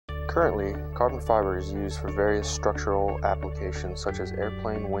Currently, carbon fiber is used for various structural applications such as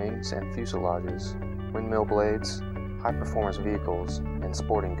airplane wings and fuselages, windmill blades, high-performance vehicles, and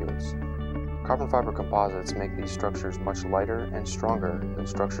sporting goods. Carbon fiber composites make these structures much lighter and stronger than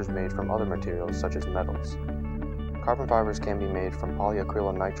structures made from other materials such as metals. Carbon fibers can be made from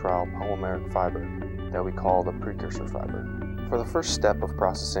polyacrylonitrile polymeric fiber that we call the precursor fiber. For the first step of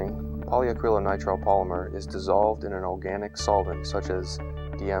processing, polyacrylonitrile polymer is dissolved in an organic solvent such as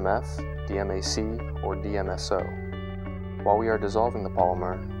DMF, DMAC, or DMSO. While we are dissolving the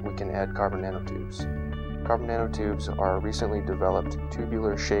polymer, we can add carbon nanotubes. Carbon nanotubes are a recently developed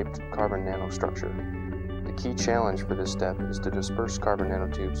tubular-shaped carbon nanostructure. The key challenge for this step is to disperse carbon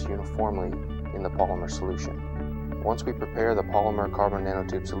nanotubes uniformly in the polymer solution. Once we prepare the polymer carbon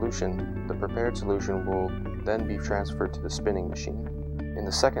nanotube solution, the prepared solution will then be transferred to the spinning machine. In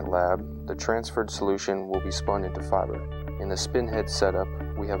the second lab, the transferred solution will be spun into fiber. In the spin head setup,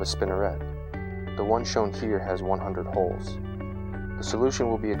 we have a spinneret. The one shown here has 100 holes. The solution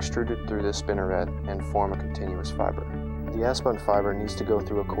will be extruded through this spinneret and form a continuous fiber. The as-spun fiber needs to go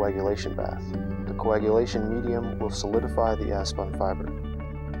through a coagulation bath. The coagulation medium will solidify the as-spun fiber.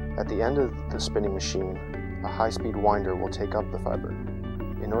 At the end of the spinning machine, a high-speed winder will take up the fiber.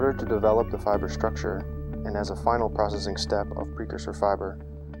 In order to develop the fiber structure, and as a final processing step of precursor fiber,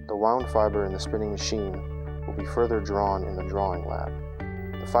 the wound fiber in the spinning machine will be further drawn in the drawing lab.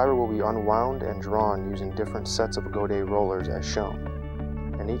 The fiber will be unwound and drawn using different sets of Godet rollers as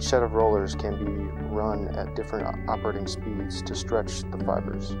shown, and each set of rollers can be run at different operating speeds to stretch the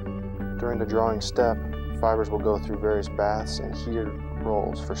fibers. During the drawing step, fibers will go through various baths and heated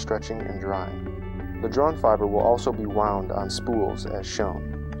rolls for stretching and drying. The drawn fiber will also be wound on spools as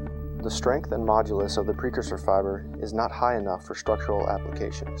shown. The strength and modulus of the precursor fiber is not high enough for structural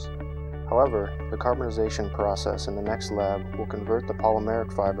applications. However, the carbonization process in the next lab will convert the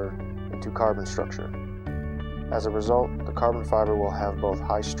polymeric fiber into carbon structure. As a result, the carbon fiber will have both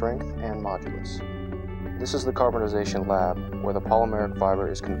high strength and modulus. This is the carbonization lab, where the polymeric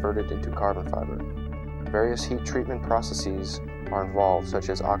fiber is converted into carbon fiber. Various heat treatment processes are involved, such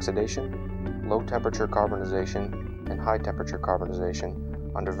as oxidation, low-temperature carbonization, and high-temperature carbonization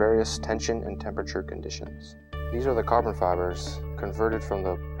under various tension and temperature conditions. These are the carbon fibers converted from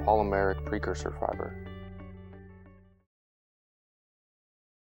the polymeric precursor fiber.